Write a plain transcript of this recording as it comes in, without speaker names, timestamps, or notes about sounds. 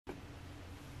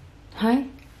Hi,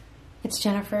 it's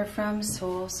Jennifer from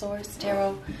Soul Source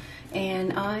Tarot,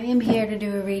 and I am here to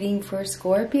do a reading for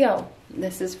Scorpio.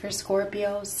 This is for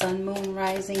Scorpio, Sun, Moon,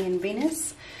 Rising, and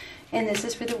Venus, and this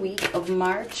is for the week of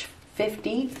March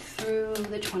 15th through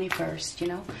the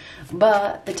 21st,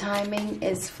 but the timing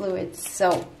is fluid,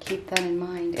 so keep that in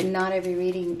mind, and not every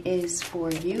reading is for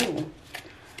you.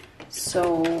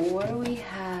 So what do we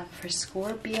have for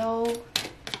Scorpio?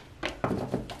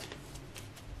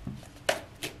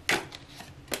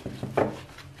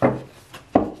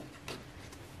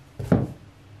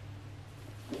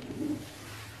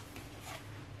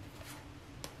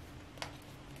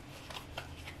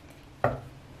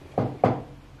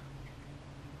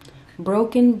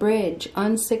 Broken bridge,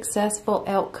 unsuccessful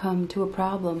outcome to a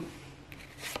problem.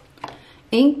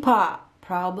 Ink pot,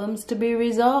 problems to be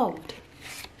resolved.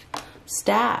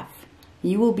 Staff,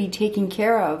 you will be taken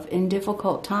care of in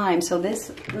difficult times. So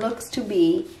this looks to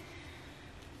be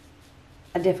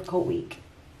a difficult week,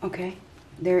 okay?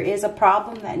 There is a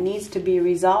problem that needs to be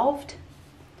resolved.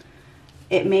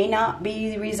 It may not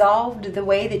be resolved the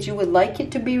way that you would like it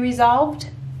to be resolved,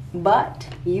 but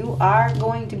you are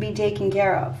going to be taken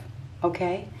care of.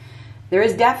 Okay, there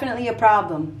is definitely a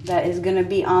problem that is going to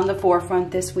be on the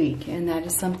forefront this week, and that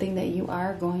is something that you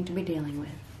are going to be dealing with.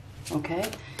 Okay,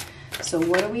 so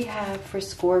what do we have for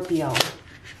Scorpio?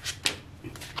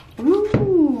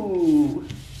 Ooh,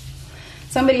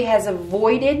 somebody has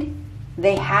avoided,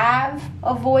 they have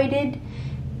avoided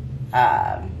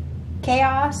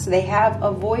chaos, they have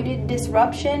avoided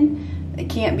disruption.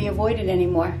 It can't be avoided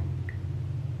anymore.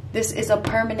 This is a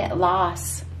permanent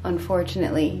loss.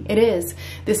 Unfortunately, it is.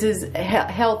 This is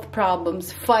health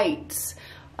problems, fights,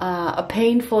 a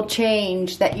painful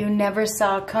change that you never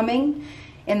saw coming.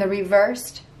 In the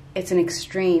reversed, it's an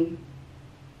extreme.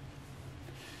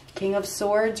 King of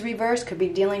Swords reversed could be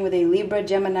dealing with a Libra,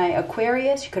 Gemini,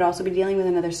 Aquarius. You could also be dealing with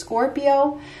another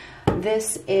Scorpio.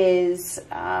 This is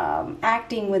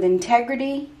acting with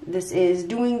integrity. This is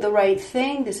doing the right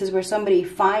thing. This is where somebody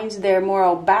finds their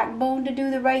moral backbone to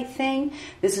do the right thing.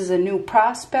 This is a new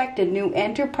prospect, a new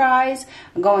enterprise,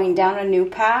 going down a new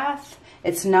path.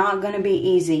 It's not going to be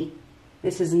easy.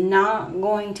 This is not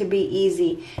going to be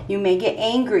easy. You may get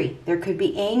angry. There could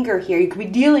be anger here. You could be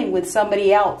dealing with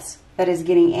somebody else that is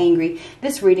getting angry.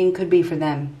 This reading could be for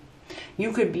them.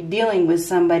 You could be dealing with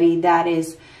somebody that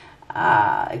is...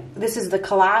 this is the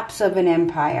collapse of an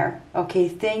empire. Okay,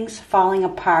 things falling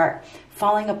apart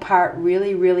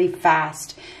really, really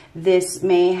fast. This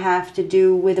may have to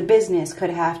do with a business, could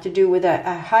have to do with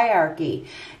a hierarchy.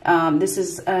 This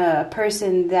is a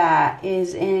person that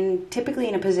is typically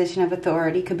in a position of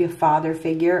authority. Could be a father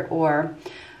figure or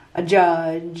a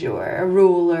judge or a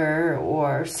ruler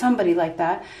or somebody like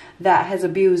that has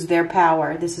abused their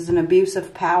power. This is an abuse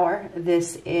of power.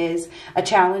 This is a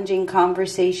challenging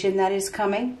conversation that is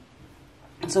coming.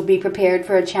 So be prepared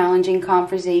for a challenging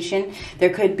conversation. There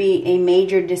could be a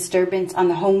major disturbance on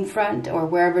the home front or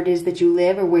wherever it is that you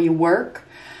live or where you work.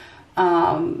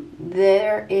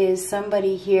 There is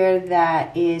somebody here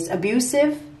that is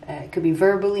abusive. It could be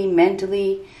verbally,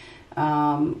 mentally,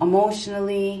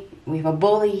 emotionally. We have a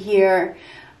bully here.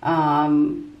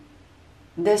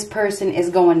 This person is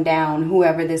going down,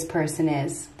 whoever this person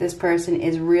is. This person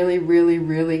is really, really,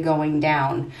 really going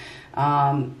down.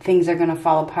 Things are going to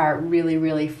fall apart really,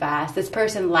 really fast. This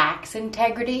person lacks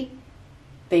integrity.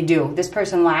 They do. This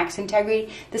person lacks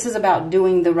integrity. This is about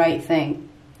doing the right thing.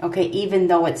 Okay, even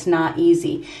though it's not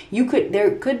easy.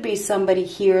 There could be somebody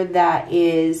here that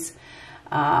is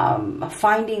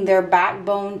finding their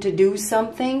backbone to do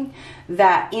something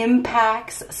that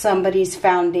impacts somebody's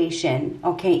foundation,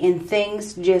 okay, and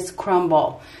things just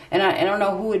crumble. And I don't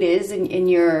know who it is in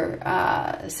your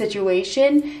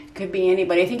situation. Could be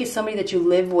anybody. I think it's somebody that you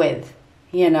live with,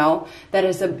 that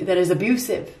is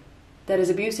abusive. That is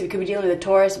abusive. You could be dealing with a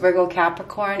Taurus, Virgo,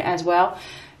 Capricorn as well.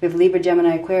 We have Libra,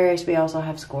 Gemini, Aquarius. We also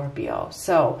have Scorpio.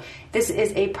 So this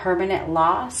is a permanent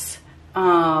loss.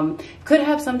 Could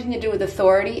have something to do with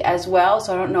authority as well.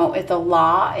 So I don't know if the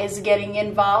law is getting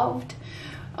involved.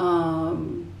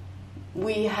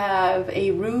 We have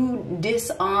a rude,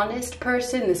 dishonest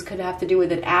person. This could have to do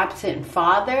with an absent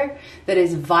father that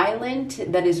is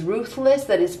violent, that is ruthless,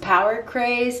 that is power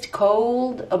crazed,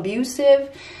 cold,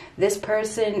 abusive. This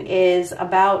person is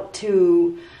about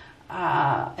to,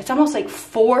 it's almost like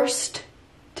forced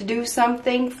to do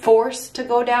something, forced to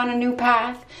go down a new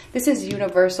path. This is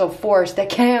universal force that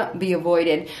can't be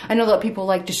avoided. I know that people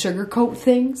like to sugarcoat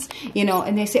things,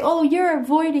 and they say, oh, you're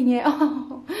avoiding it.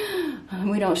 Oh,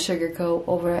 we don't sugarcoat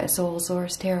over at Soul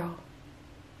Source Tarot.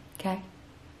 Okay?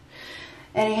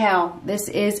 Anyhow, this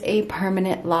is a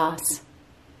permanent loss.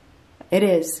 It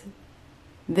is.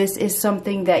 This is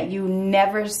something that you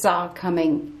never saw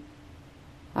coming.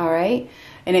 All right?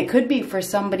 And it could be for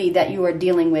somebody that you are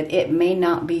dealing with. It may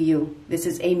not be you. This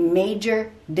is a major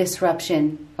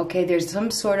disruption. Okay? There's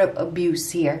some sort of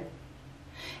abuse here.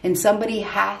 And somebody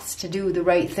has to do the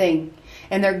right thing.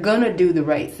 And they're going to do the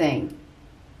right thing.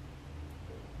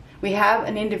 We have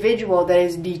an individual that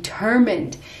is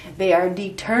determined. They are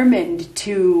determined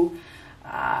to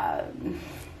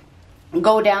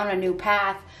go down a new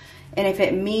path. And if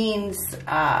it means,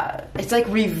 it's like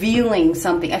revealing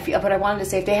something. But I wanted to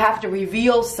say, if they have to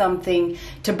reveal something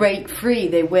to break free,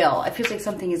 they will. It feels like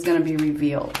something is going to be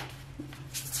revealed.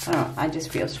 I don't know. I just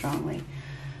feel strongly.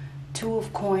 Two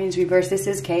of Coins reversed. This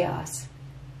is chaos.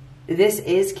 This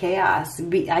is chaos.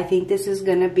 I think this is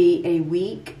going to be a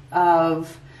week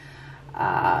of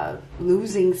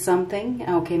losing something.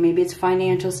 Okay, maybe it's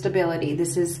financial stability.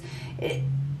 This is...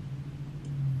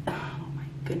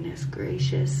 Goodness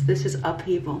gracious, this is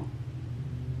upheaval.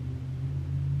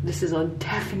 This is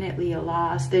definitely a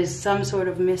loss. There's some sort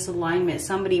of misalignment.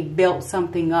 Somebody built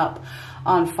something up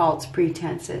on false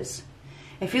pretenses.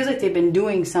 It feels like they've been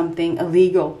doing something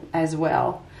illegal as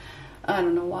well. I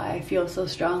don't know why I feel so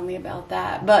strongly about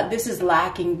that. But this is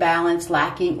lacking balance,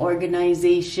 lacking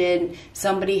organization.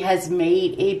 Somebody has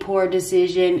made a poor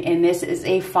decision, and this is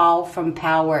a fall from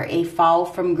power, a fall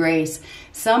from grace.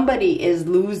 Somebody is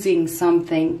losing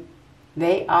something.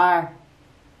 They are.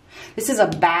 This is a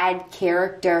bad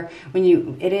character.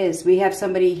 It is. We have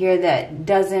somebody here that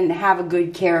doesn't have a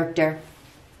good character.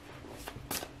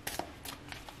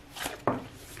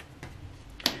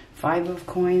 Five of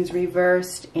Coins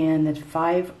reversed and the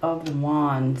Five of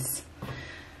Wands.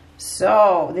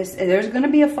 So there's going to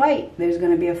be a fight. There's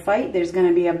going to be a fight. There's going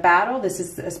to be a battle. This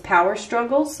is power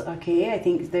struggles. Okay, I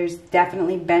think there's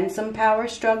definitely been some power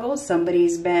struggles.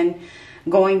 Somebody's been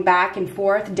going back and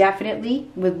forth,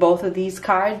 definitely, with both of these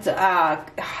cards.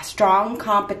 Strong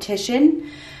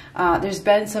competition. There's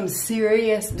been some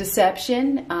serious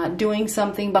deception, doing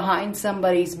something behind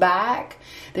somebody's back.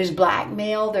 There's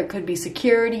blackmail. There could be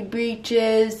security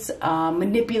breaches,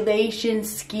 manipulation,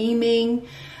 scheming,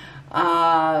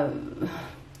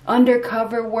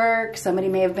 undercover work. Somebody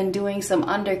may have been doing some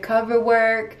undercover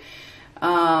work. We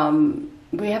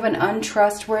have an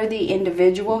untrustworthy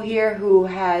individual here who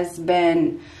has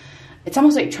been, it's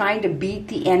almost like trying to beat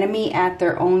the enemy at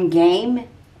their own game.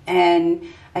 And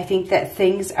I think that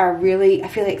things are really, I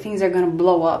feel like things are going to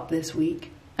blow up this week.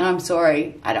 And I'm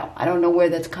sorry, I don't know where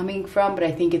that's coming from, but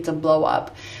I think it's a blow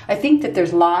up. I think that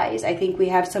there's lies. I think we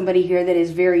have somebody here that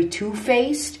is very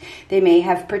two-faced. They may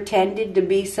have pretended to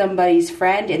be somebody's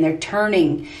friend, and they're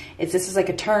turning. This is like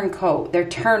a turncoat. They're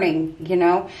turning, you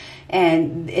know,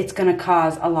 and it's going to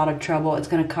cause a lot of trouble. It's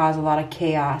going to cause a lot of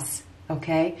chaos.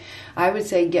 Okay, I would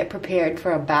say get prepared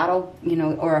for a battle, you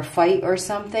know, or a fight or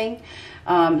something.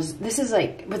 This is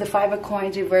like with the Five of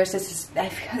Coins reversed.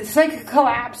 It's like a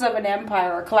collapse of an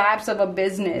empire, or a collapse of a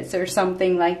business, or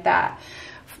something like that,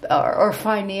 or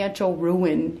financial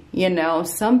ruin. You know,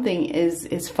 something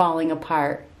is falling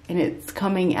apart, and it's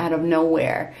coming out of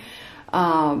nowhere.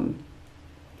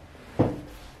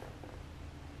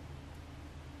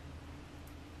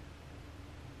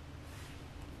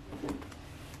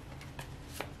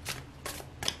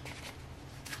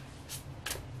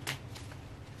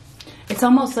 It's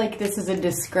almost like this is a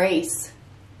disgrace.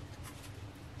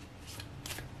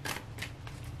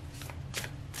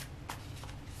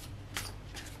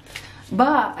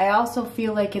 But I also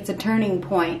feel like it's a turning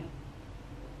point.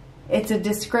 It's a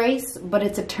disgrace, but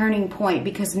it's a turning point,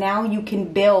 because now you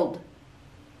can build.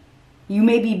 You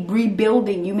may be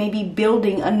rebuilding. You may be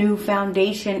building a new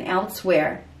foundation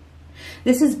elsewhere.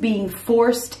 This is being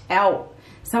forced out.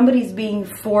 Somebody's being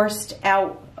forced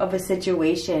out of a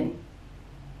situation.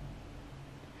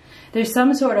 There's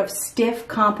some sort of stiff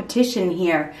competition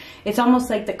here. It's almost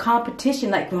like the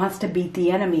competition wants to beat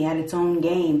the enemy at its own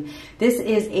game. This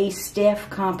is a stiff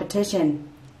competition.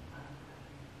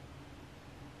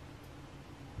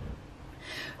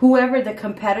 Whoever the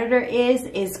competitor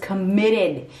is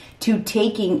committed to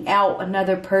taking out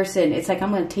another person. It's like,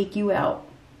 I'm going to take you out.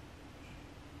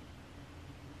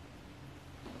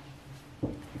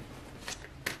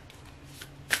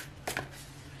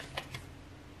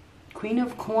 Queen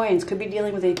of Coins could be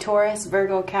dealing with a Taurus,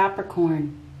 Virgo,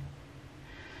 Capricorn.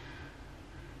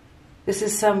 This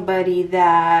is somebody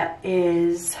that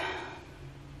is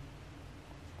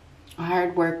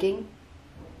hardworking,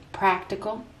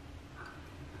 practical.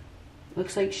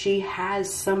 Looks like she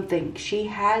has something. She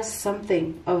has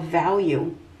something of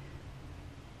value.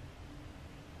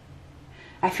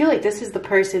 I feel like this is the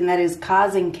person that is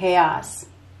causing chaos.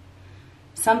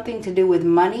 Something to do with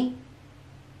money.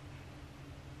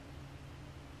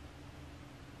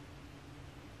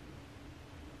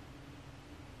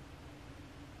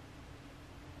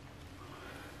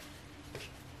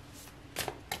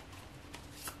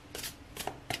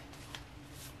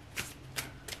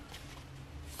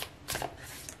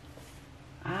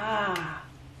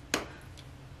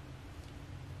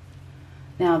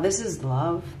 Now, this is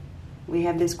love. We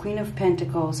have this Queen of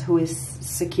Pentacles who is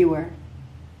secure,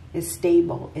 is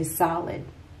stable, is solid.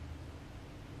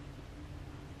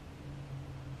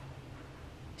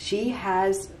 She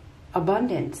has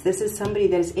abundance. This is somebody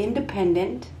that is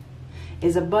independent,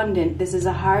 is abundant. This is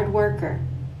a hard worker.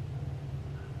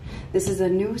 This is a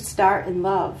new start in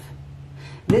love.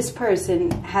 This person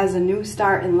has a new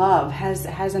start in love,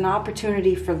 has an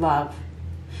opportunity for love.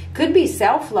 Could be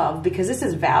self-love, because this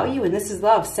is value and this is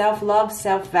love. Self-love,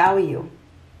 self-value.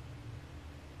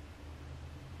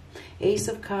 Ace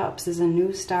of Cups is a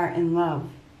new start in love.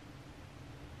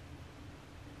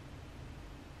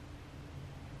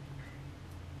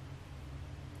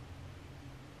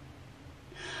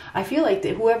 I feel like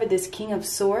that whoever this King of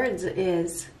Swords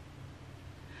is,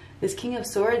 this King of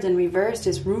Swords in reversed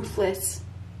is ruthless.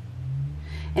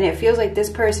 And it feels like this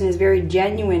person is very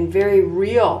genuine, very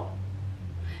real.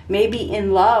 Maybe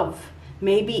in love,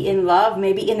 maybe in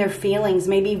their feelings,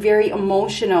 maybe very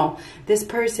emotional. This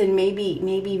person may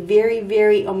be very,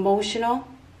 very emotional.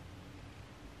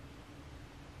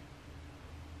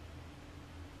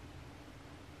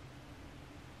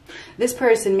 This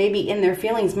person may be in their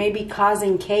feelings, maybe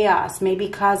causing chaos, maybe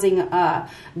causing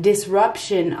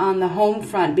disruption on the home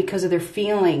front because of their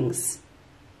feelings.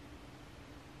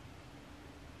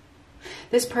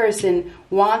 This person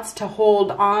wants to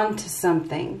hold on to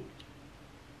something,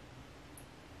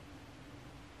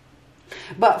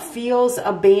 but feels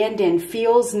abandoned,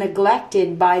 feels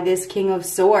neglected by this King of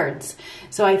Swords.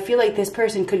 So I feel like this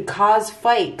person could cause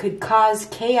fight, could cause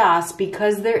chaos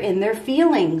because they're in their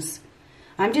feelings.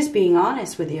 I'm just being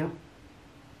honest with you.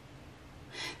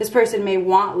 This person may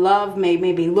want love, may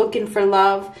be looking for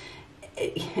love.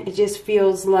 It just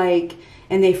feels like,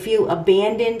 and they feel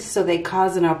abandoned, so they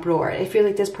cause an uproar. I feel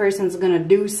like this person's going to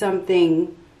do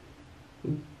something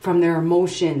from their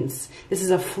emotions. This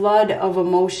is a flood of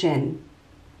emotion.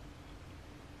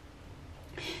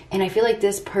 And I feel like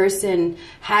this person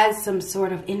has some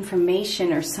sort of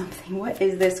information or something. What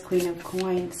is this Queen of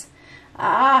Coins?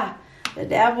 Ah, the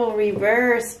Devil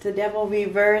reversed. The Devil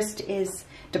reversed is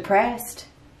depressed,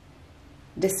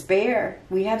 despair.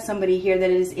 We have somebody here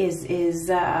that is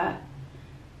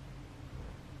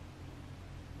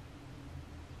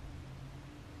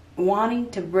wanting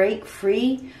to break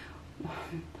free,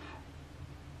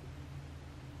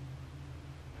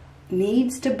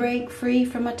 needs to break free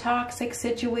from a toxic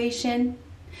situation.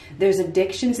 There's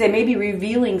addictions. They may be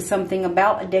revealing something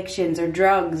about addictions or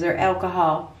drugs or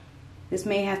alcohol. This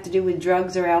may have to do with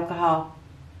drugs or alcohol.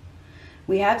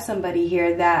 We have somebody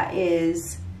here that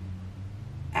is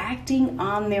acting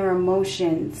on their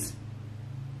emotions.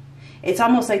 It's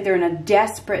almost like they're in a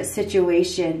desperate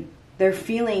situation. They're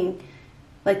feeling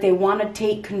like they want to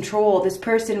take control. This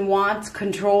person wants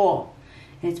control.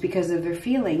 And it's because of their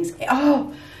feelings.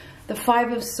 Oh, the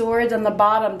Five of Swords on the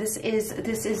bottom. This is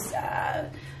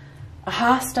a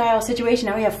hostile situation.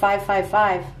 Now we have 5, 5,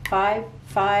 5. 5,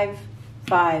 5,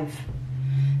 5.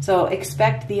 So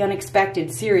expect the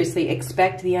unexpected. Seriously,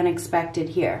 expect the unexpected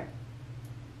here.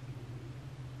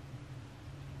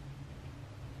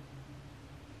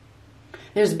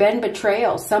 There's been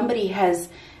betrayal. Somebody has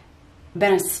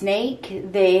been a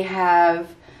snake. They have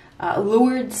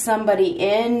lured somebody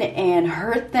in and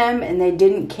hurt them, and they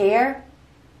didn't care.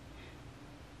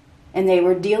 And they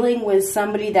were dealing with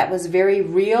somebody that was very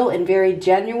real and very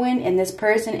genuine, and this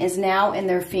person is now in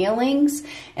their feelings.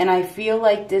 And I feel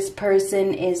like this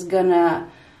person is gonna,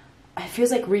 it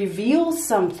feels like reveal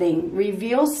something.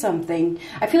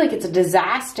 I feel like it's a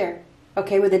disaster.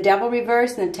 Okay, with the Devil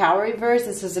reverse and the Tower reverse,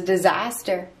 this is a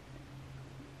disaster.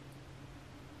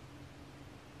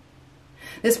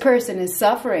 This person is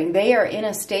suffering. They are in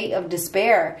a state of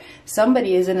despair.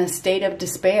 Somebody is in a state of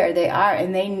despair. They are,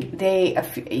 and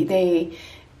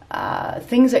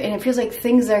things are, and it feels like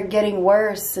things are getting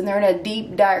worse, and they're in a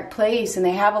deep, dark place, and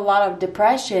they have a lot of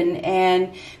depression,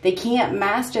 and they can't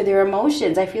master their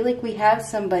emotions. I feel like we have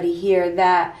somebody here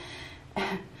that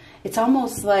it's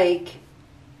almost like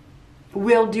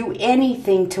will do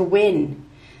anything to win.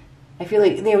 I feel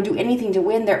like they'll do anything to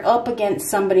win. They're up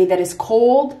against somebody that is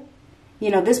cold. You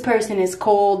know, this person is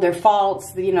cold, they're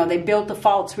false, you know, they built a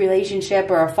false relationship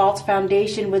or a false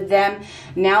foundation with them.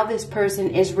 Now this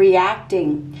person is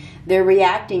reacting. They're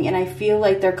reacting, and I feel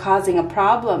like they're causing a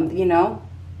problem, you know.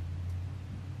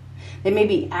 They may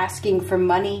be asking for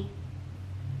money.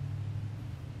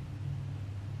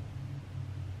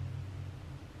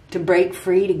 To break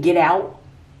free, to get out.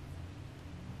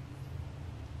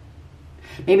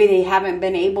 Maybe they haven't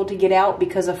been able to get out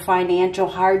because of financial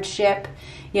hardship.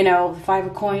 You know, the Five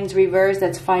of Coins reversed,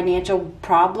 that's financial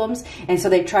problems. And so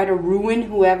they try to ruin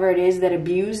whoever it is that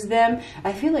abused them.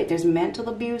 I feel like there's mental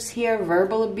abuse here,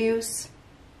 verbal abuse.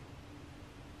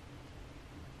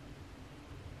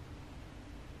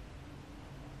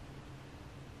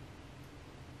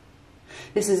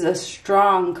 This is a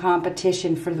strong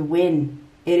competition for the win.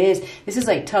 It is. This is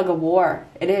like tug of war.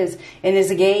 It is. And it's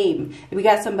a game. We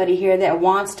got somebody here that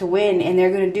wants to win, and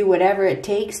they're going to do whatever it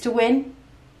takes to win.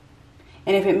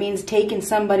 And if it means taking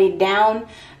somebody down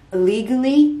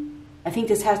legally, I think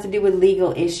this has to do with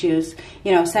legal issues.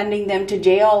 You know, sending them to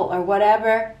jail or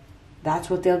whatever,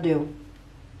 that's what they'll do.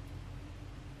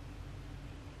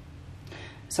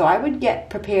 So I would get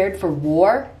prepared for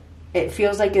war. It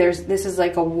feels like this is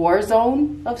like a war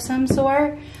zone of some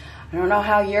sort. I don't know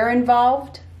how you're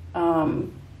involved.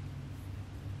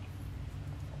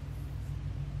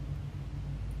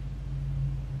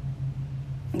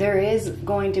 There is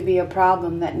going to be a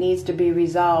problem that needs to be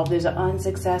resolved. There's an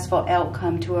unsuccessful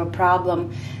outcome to a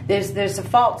problem. There's a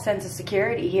false sense of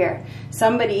security here.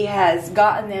 Somebody has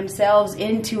gotten themselves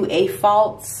into a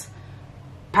false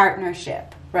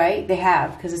partnership, right? They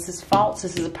have, because this is false.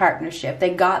 This is a partnership.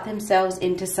 They got themselves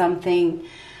into something,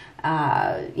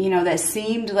 you know, that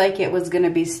seemed like it was going to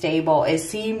be stable. It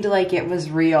seemed like it was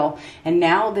real. And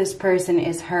now this person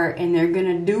is hurt, and they're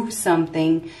going to do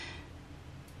something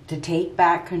to take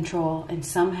back control, and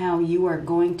somehow you are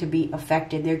going to be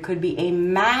affected. There could be a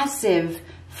massive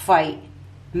fight.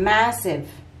 Massive.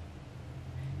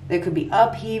 There could be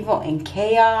upheaval and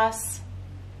chaos.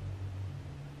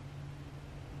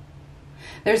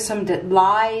 There's some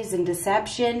lies and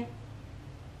deception.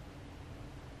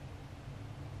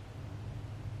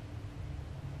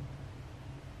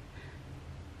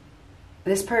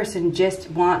 This person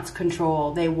just wants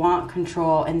control. They want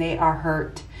control, and they are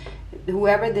hurt.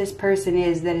 Whoever this person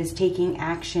is that is taking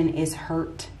action is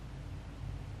hurt.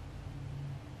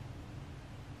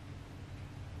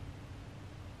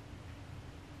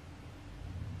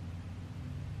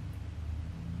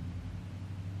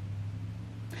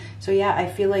 So yeah, I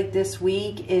feel like this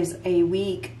week is a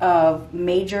week of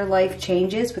major life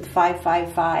changes with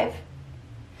 555.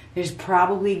 There's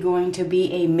probably going to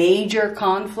be a major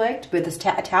conflict, but this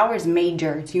tower is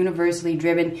major. It's universally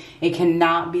driven. It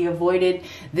cannot be avoided.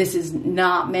 This is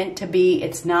not meant to be.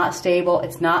 It's not stable.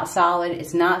 It's not solid.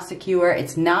 It's not secure.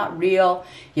 It's not real.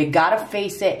 You gotta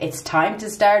face it. It's time to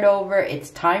start over.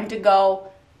 It's time to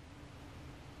go.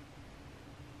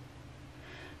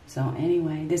 So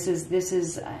anyway, this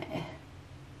is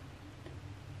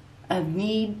a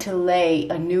need to lay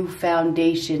a new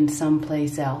foundation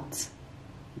someplace else.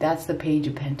 That's the Page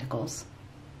of Pentacles.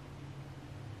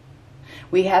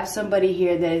 We have somebody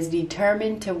here that is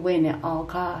determined to win at all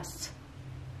costs.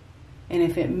 And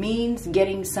if it means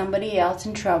getting somebody else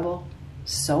in trouble,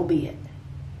 so be it.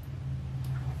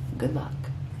 Good luck.